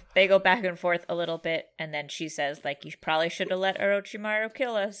back and forth a little bit, and then she says, like, you probably should have let Orochimaru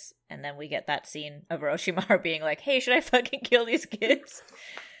kill us. And then we get that scene of Orochimaru being like, hey, should I fucking kill these kids?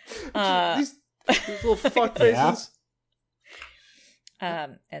 These little fuck faces.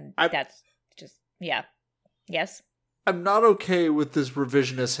 And I- that's just yes. I'm not okay with this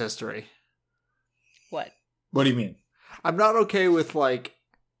revisionist history. What? What do you mean? I'm not okay with, like,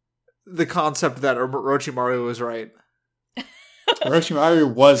 the concept that Orochimaru was right.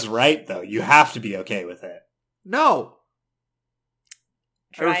 Orochimaru was right, though. You have to be okay with it. No.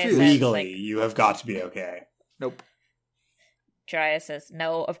 I Jiraiya refuse. says, Legally, like, you have got to be okay. Nope. Jiraiya says,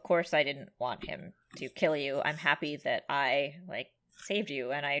 no, of course I didn't want him to kill you. I'm happy that I, like, saved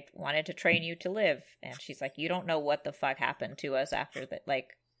you, and I wanted to train you to live. And she's like, you don't know what the fuck happened to us after that, like,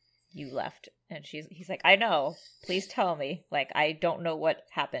 you left. And he's like, I know. Please tell me. Like, I don't know what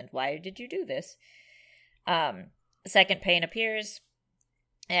happened. Why did you do this? Second Pain appears,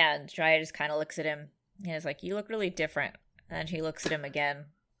 And Jiraiya just kind of looks at him and is like, you look really different. And he looks at him again.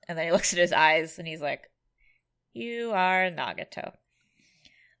 And then he looks at his eyes and he's like, you are Nagato.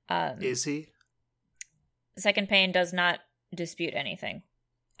 Is he? Second Pain does not dispute anything.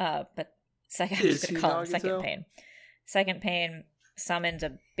 But I'm just going to call him Second Pain. Second Pain summons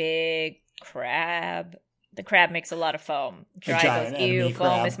a big crab. The crab makes a lot of foam. Jiraiya goes, ew,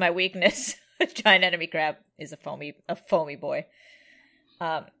 foam is my weakness. Giant enemy crab is a foamy boy.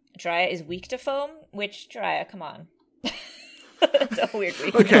 Jiraiya is weak to foam, which, Jiraiya, come on. That's a weird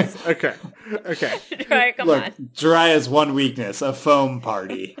weakness. Okay. Jiraiya, come on. Jiraiya's one weakness, a foam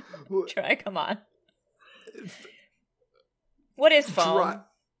party. Jiraiya, come on. What is foam?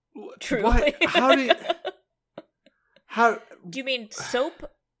 Truly. How do you mean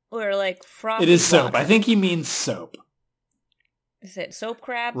soap or like frothy? It is soap. water? I think he means soap. Is it soap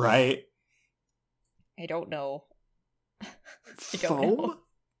crab? Right. I don't know. foam?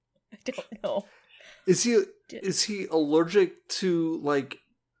 I don't know. Is he allergic to like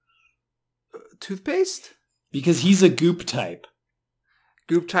toothpaste? Because he's a goop type.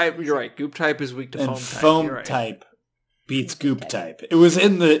 Goop type, you're right. Goop type is weak to And foam type. foam You're right. type beats goop type. It was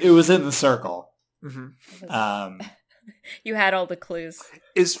in the circle. Mm-hmm. You had all the clues,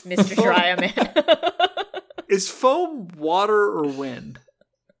 Is Mr. Jiraiya man. Is foam water or wind?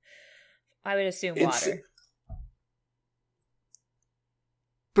 I would assume water.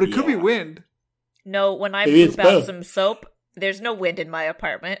 But it could be Yeah. wind. No, when I Maybe it's poop out both. some soap, there's no wind in my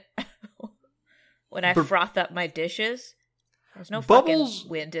apartment. When I froth up my dishes, there's no Bubbles- fucking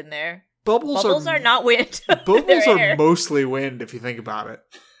wind in there. Bubbles are not wind. Bubbles They're are air. mostly wind if you think about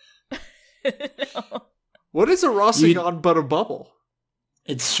it. No. What is a Rasengan but a bubble?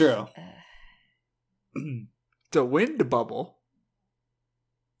 It's true. The wind bubble.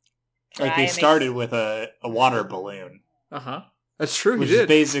 Like they started with a water balloon, Uh-huh. That's true, which he is did.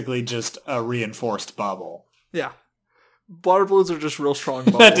 basically just a reinforced bubble. Yeah. Water balloons are just real strong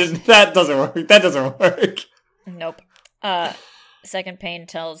bubbles. That doesn't work. That doesn't work. Nope. Second Pain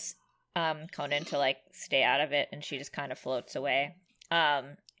tells Conan to like stay out of it, and she just kind of floats away.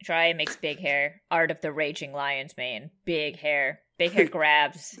 Jiraiya makes big hair. Art of the Raging Lion's mane. Big hair. Big hair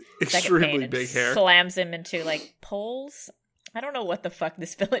grabs Second Pain Extremely and big hair. slams him into like poles. I don't know what the fuck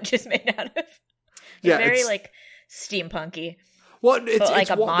this village is made out of. It's Yeah, very it's- like steampunky. What? It's But like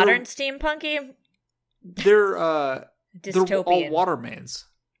it's a wa- modern steampunky? They're Dystopian. all watermans.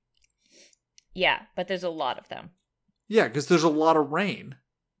 Yeah, but there's a lot of them. Yeah, because there's a lot of rain.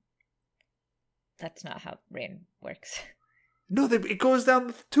 That's not how rain works. No, it goes down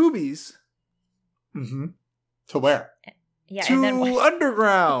the tubies Mm-hmm. To where? Yeah, to and then what?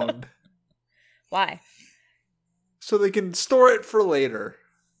 underground, Why? so they can store it for later.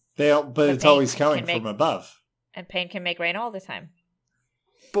 But it's always coming can from above. And Pain can make rain all the time.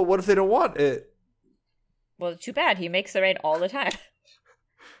 But what if they don't want it? Well, too bad. He makes the rain all the time.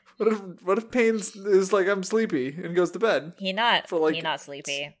 What if Pain's is like, I'm sleepy and goes to bed He not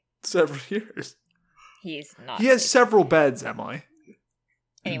sleepy. several years? He's not. He has sleepy. several beds, Emily.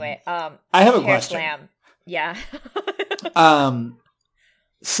 Anyway, I have a hair question. slam. Yeah.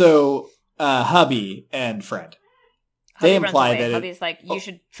 So hubby and friend. They Hubby runs imply away. that Hubby's like, you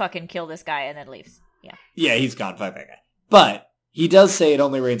should fucking kill this guy, and then leaves. Yeah. Yeah, he's gone. Fuck that guy. But he does say it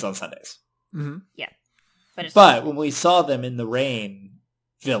only rains on Sundays. Mm-hmm. But when we saw them in the rain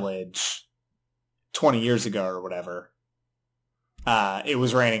village 20 years ago or whatever, it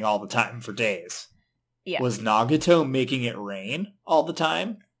was raining all the time for days. Yeah. Was Nagato making it rain all the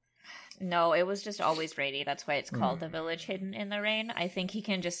time? No, it was just always rainy. That's why it's called the village hidden in the rain. I think he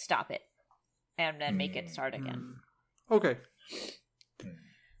can just stop it and then make it start again. Okay.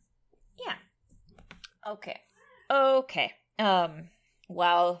 Yeah. Okay.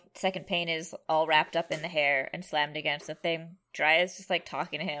 While Second Pain is all wrapped up in the hair and slammed against the thing, Jiraiya's just like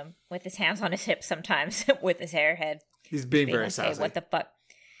talking to him with his hands on his hips sometimes with his hair head. He's being very like, sassy. hey, what the fuck?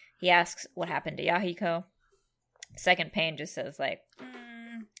 He asks what happened to Yahiko. Second Pain just says like,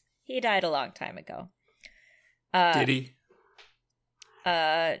 he died a long time ago. Did he?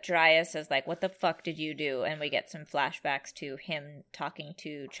 Jiraiya says like, what the fuck did you do? And we get some flashbacks to him talking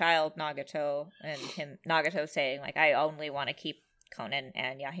to child Nagato and Nagato saying like, I only want to keep Conan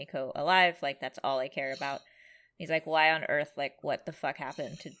and Yahiko alive. Like, that's all I care about. He's like, why on earth? Like, what the fuck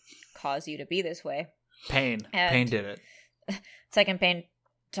happened to cause you to be this way? Pain. And Pain did it. Second Pain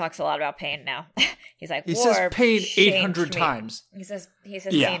talks a lot about pain now. He's like, He war says pain changed 800 me. times. He says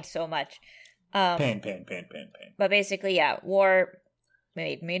Yeah. pain so much. Pain. But basically, yeah, war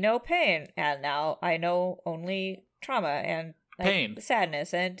made me know pain, and now I know only trauma and like, Pain.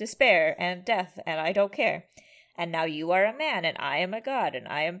 sadness and despair and death, and I don't care. and now you are a man, and I am a god, and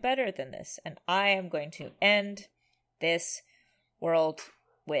I am better than this, and I am going to end this world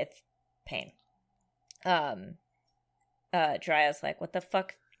with pain. Jiraiya's like, what the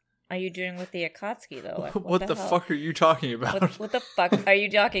fuck are you doing with the Akatsuki, though? Like, what the hell? fuck are you talking about? What the fuck are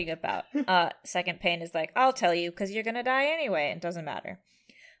you talking about? Second Pain is like, I'll tell you, because you're gonna die anyway. It doesn't matter.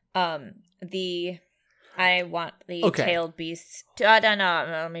 I want the tailed beasts to... no,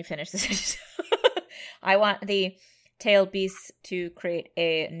 let me finish this. I want the tailed beasts to create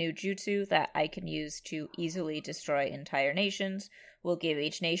a new jutsu that I can use to easily destroy entire nations. We'll give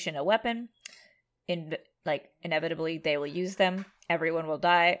each nation a weapon. Inevitably, they will use them. Everyone will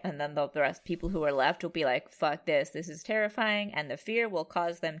die, and then the rest people who are left will be like, fuck this is terrifying, and the fear will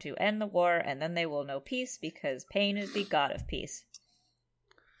cause them to end the war, and then they will know peace, because Pain is the god of peace.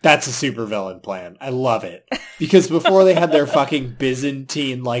 That's a supervillain plan. I love it. Because before they had their fucking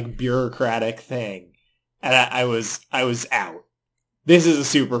Byzantine, bureaucratic thing, and I was out. This is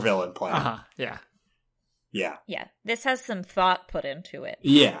a supervillain plan. Uh-huh, yeah. Yeah. Yeah, this has some thought put into it.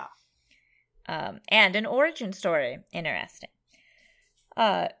 Yeah. And an origin story. Interesting.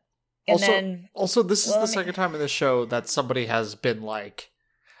 Also, this is the second time in this show that somebody has been like,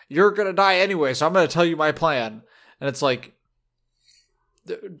 you're gonna die anyway, so I'm gonna tell you my plan. And it's like,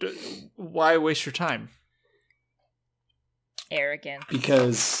 why waste your time? Arrogant.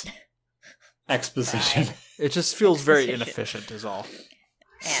 Because exposition. It just feels very inefficient is all.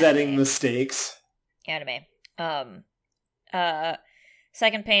 Setting the stakes. Anime.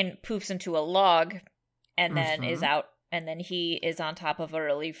 Second Pain poofs into a log and then is out, and then he is on top of a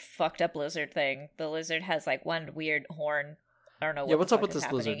really fucked up lizard thing. The lizard has one weird horn. I don't know what's up with this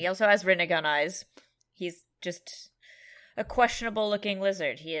lizard? He also has Rinnegan eyes. He's just a questionable looking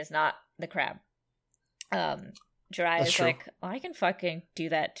lizard. He is not the crab. Jiraiya is like, I can fucking do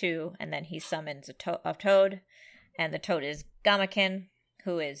that too. And then he summons a toad, and the toad is Gamaken,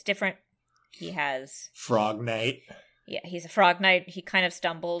 who is different. He has Frog Knight. Yeah, he's a frog knight. He kind of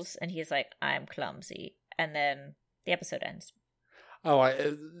stumbles, and he's like, I'm clumsy. And then the episode ends.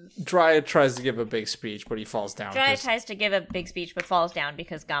 Jiraiya tries to give a big speech, but he falls down. Jiraiya tries to give a big speech, but falls down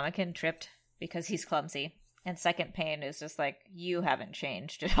because Gamaken tripped because he's clumsy. And Second Pain is just like, you haven't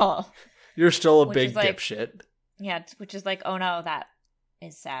changed at all. You're still a big dipshit. Yeah, which is like, oh no, that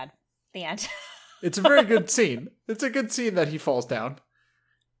is sad. The end. It's a very good scene. It's a good scene that he falls down.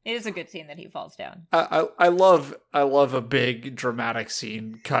 It is a good scene that he falls down. I love a big dramatic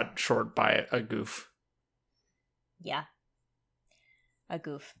scene cut short by a goof. Yeah. A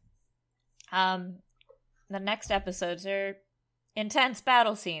goof. The next episodes are intense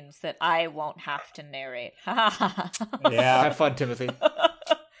battle scenes that I won't have to narrate. Yeah. Have fun, Timothy.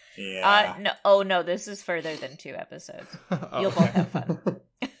 Yeah. No, this is further than 2 episodes. You'll both have fun.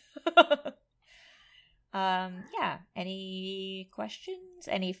 Yeah. Any questions?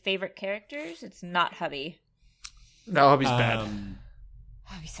 Any favorite characters? It's not Hubby. No, Hubby's bad.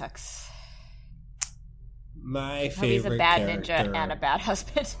 Hubby sucks. My favorite Hubby's a bad character. ninja and a bad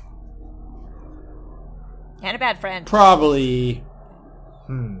husband. And a bad friend. Probably.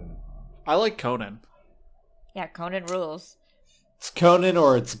 I like Conan. Yeah, Conan rules. It's Conan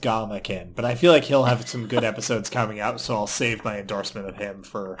or it's Gamaken, but I feel like he'll have some good episodes coming out, so I'll save my endorsement of him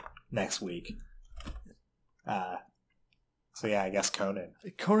for next week. So yeah, I guess Conan.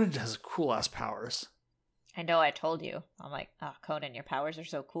 Conan has cool ass powers. I know, I told you. I'm like, oh, Conan, your powers are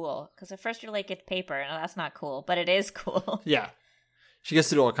so cool. Because at first you're like, it's paper, and that's not cool, but it is cool. Yeah. She gets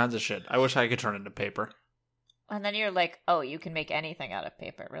to do all kinds of shit. I wish I could turn into paper. And then you're like, oh, you can make anything out of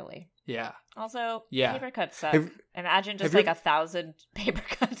paper, really. Yeah. Also, yeah. Paper cuts suck. Imagine just 1,000 paper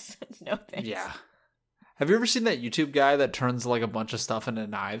cuts. No thanks. Yeah. Have you ever seen that YouTube guy that turns a bunch of stuff into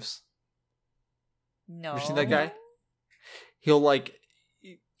knives? No. Ever seen that guy? He'll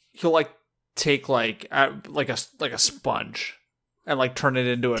take a sponge and turn it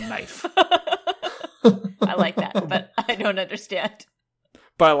into a knife. I like that, but I don't understand.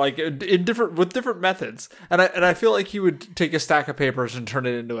 By with different methods, and I feel like he would take a stack of papers and turn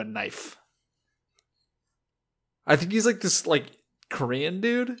it into a knife. I think he's this Korean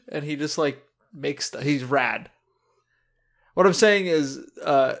dude, and he just makes he's rad. What I'm saying is,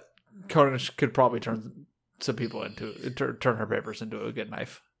 Conan could probably turn some people turn her papers into a good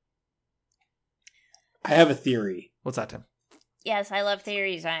knife. I have a theory. What's that, Tim? Yes, I love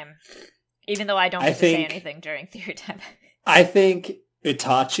theory time. Even though I don't get to say anything during theory time. I think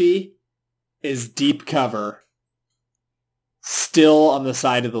Itachi is deep cover, still on the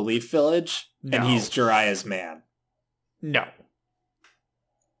side of the Leaf Village, and he's Jiraiya's man. No.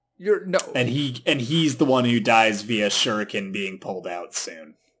 And he's the one who dies via shuriken being pulled out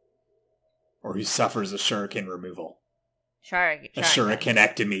soon. or who suffers a shuriken removal. A Sharingan.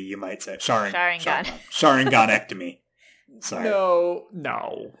 shurikenectomy, you might say. Sharingan. Sharinganectomy. Sorry.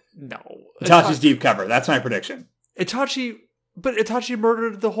 No. Itachi's deep cover. That's my prediction. Itachi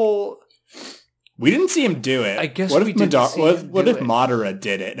murdered the whole. We didn't see him do it. I guess what we if didn't see him what do if it. Madara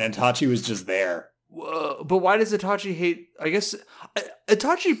did it and Itachi was just there? But why does Itachi hate? I guess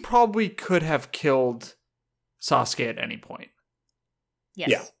Itachi probably could have killed Sasuke at any point. Yes.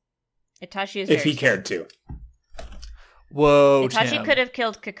 Yeah. Itachi is If very he cared to. Whoa, Itachi Tim. could have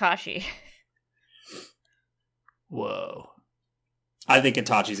killed Kakashi. Whoa, I think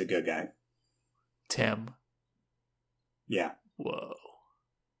Itachi's a good guy. Tim. Yeah. Whoa,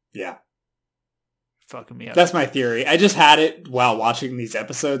 Yeah. fucking me up. That's my theory. I just had it while watching these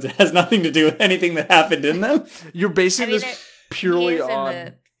episodes. It has nothing to do with anything that happened in them. You're basing this purely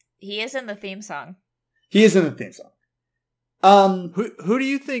on. He is in the theme song. He is in the theme song. Who do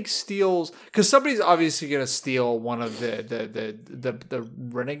you think steals? Because somebody's obviously going to steal one of the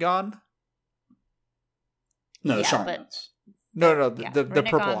Rinnegan. No, the Yeah, Sharingans. No, Yeah, the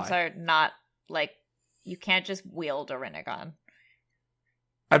purple Rinnegans eye. are not, like, you can't just wield a Rinnegan.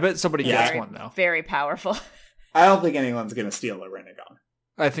 I bet somebody Yeah. gets one though. Very powerful. I don't think anyone's going to steal a Rinnegan.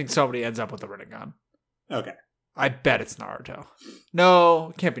 I think somebody ends up with a Rinnegan. Okay. I bet it's Naruto. No,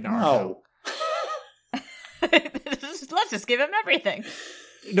 it can't be Naruto. No. Let's just give him everything.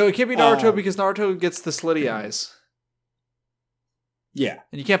 No, it can't be Naruto because Naruto gets the slitty eyes. Yeah.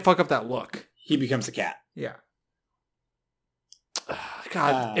 And you can't fuck up that look. He becomes a cat. Yeah.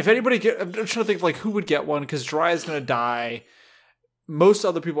 God, if anybody I'm trying to think like who would get one because Jiraiya's gonna die. Most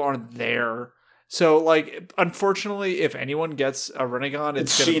other people aren't there. So like unfortunately if anyone gets a Rinnegan,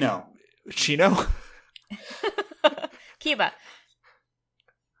 It's gonna Shino. Kiba.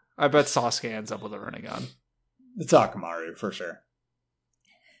 I bet Sasuke ends up with a Rinnegan. It's Akamaru, for sure.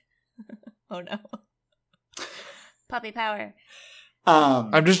 Oh no. Puppy power.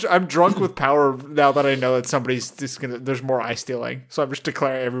 I'm drunk with power now that I know that somebody's just gonna there's more eye stealing. So I'm just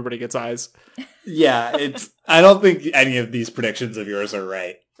declaring everybody gets eyes. Yeah, I don't think any of these predictions of yours are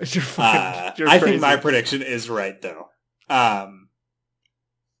right. You're fucking, you're I crazy. think my prediction is right, though.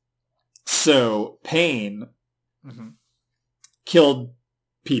 So, Pain Mhm. killed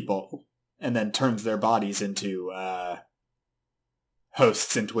people and then turns their bodies into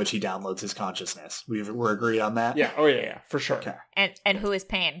hosts into which he downloads his consciousness. We're agreed on that? Yeah, oh yeah, for sure. Okay. And who is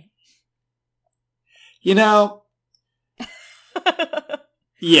Pain? You know,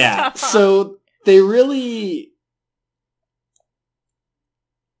 yeah, so they really...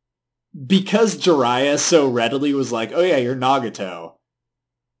 Because Jiraiya so readily was like, oh yeah, you're Nagato,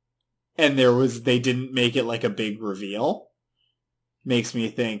 and they didn't make it like a big reveal, makes me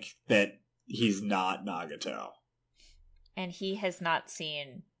think that he's not Nagato. And he has not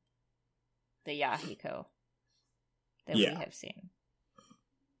seen the Yahiko that Yeah. we have seen.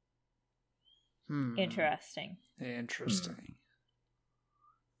 Hmm. Interesting. Interesting.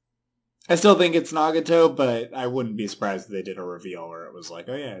 I still think it's Nagato, but I wouldn't be surprised if they did a reveal where it was like,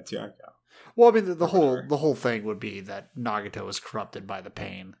 oh yeah, it's Yahiko. Well, I mean, the Whatever. whole thing would be that Nagato is corrupted by the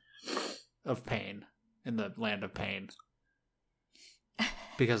pain of pain in the land of pain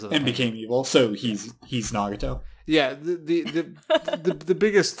because of the And pain. became evil, so he's Nagato. Yeah, the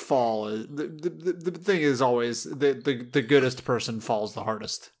biggest fall is the thing is always the goodest person falls the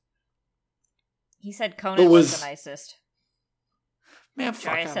hardest. He said Conan But was was- the nicest. Man,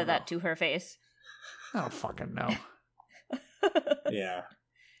 fuck, Jiraiya said that to. to her face. I don't fucking know. Yeah.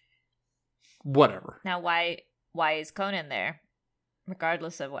 Whatever. Now, why is Conan there,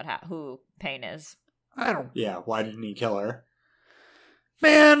 regardless of who Pain is? I don't. Yeah, why didn't he kill her?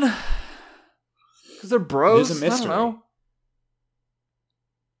 Man, because they're bros. It is a I don't mystery. know.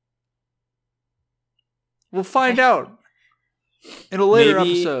 We'll find out in a later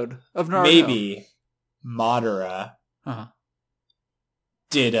Maybe- episode of Naruto. Maybe Madara Uh-huh.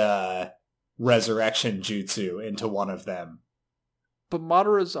 did a resurrection jutsu into one of them. But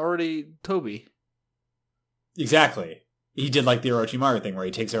Madara's already Toby. Exactly. He did like the Orochimaru thing where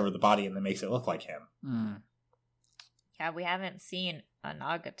he takes over the body and then makes it look like him. Mm. Yeah, we haven't seen a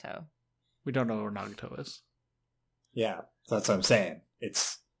Nagato. We don't know where Nagato is. Yeah, that's what I'm saying.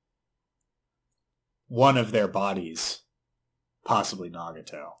 It's one of their bodies, possibly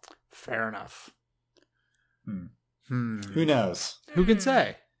Nagato. Fair enough. Hmm. Hmm. Who knows? Who can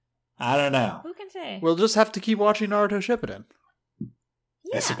say? I don't know. Who can say? We'll just have to keep watching Naruto Shippuden.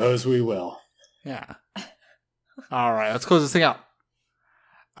 yeah. I suppose we will. Yeah. All right, let's close this thing out.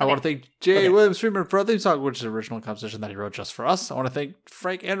 I Okay. want to thank J. Okay. Williams Freeman for our theme song, which is an original composition that he wrote just for us. I want to thank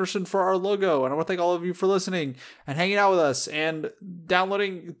Frank Anderson for our logo, and I want to thank all of you for listening and hanging out with us and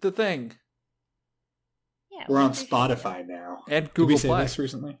downloading the thing Yeah, We're we on appreciate Spotify now. And Did Google we say Play. this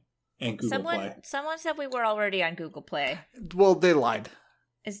recently? And Google Play. Someone said we were already on Google Play. Well, they lied.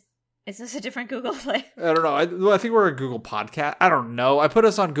 Is this a different Google Play? I don't know. I think we're a Google podcast. I don't know. I put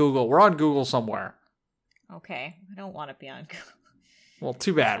us on Google. We're on Google somewhere. Okay, I don't want to be on Google. Well,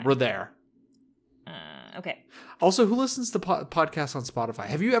 too bad. We're there. Okay. Also, who listens to podcasts on Spotify?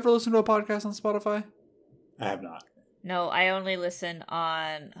 Have you ever listened to a podcast on Spotify? I have not. No, I only listen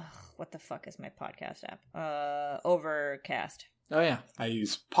on what the fuck is my podcast app? Overcast. Oh yeah, I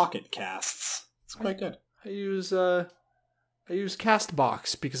use Pocket Casts. It's quite good. I use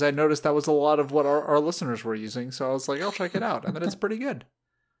Castbox because I noticed that was a lot of what our listeners were using. So I was like, I'll check it out, and then it's pretty good.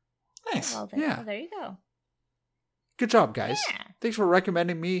 Nice. Well, Yeah. there you go. Good job, guys. Yeah. Thanks for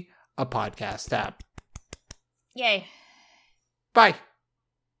recommending me a podcast app. Yay. Bye.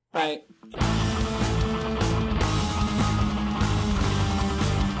 Bye.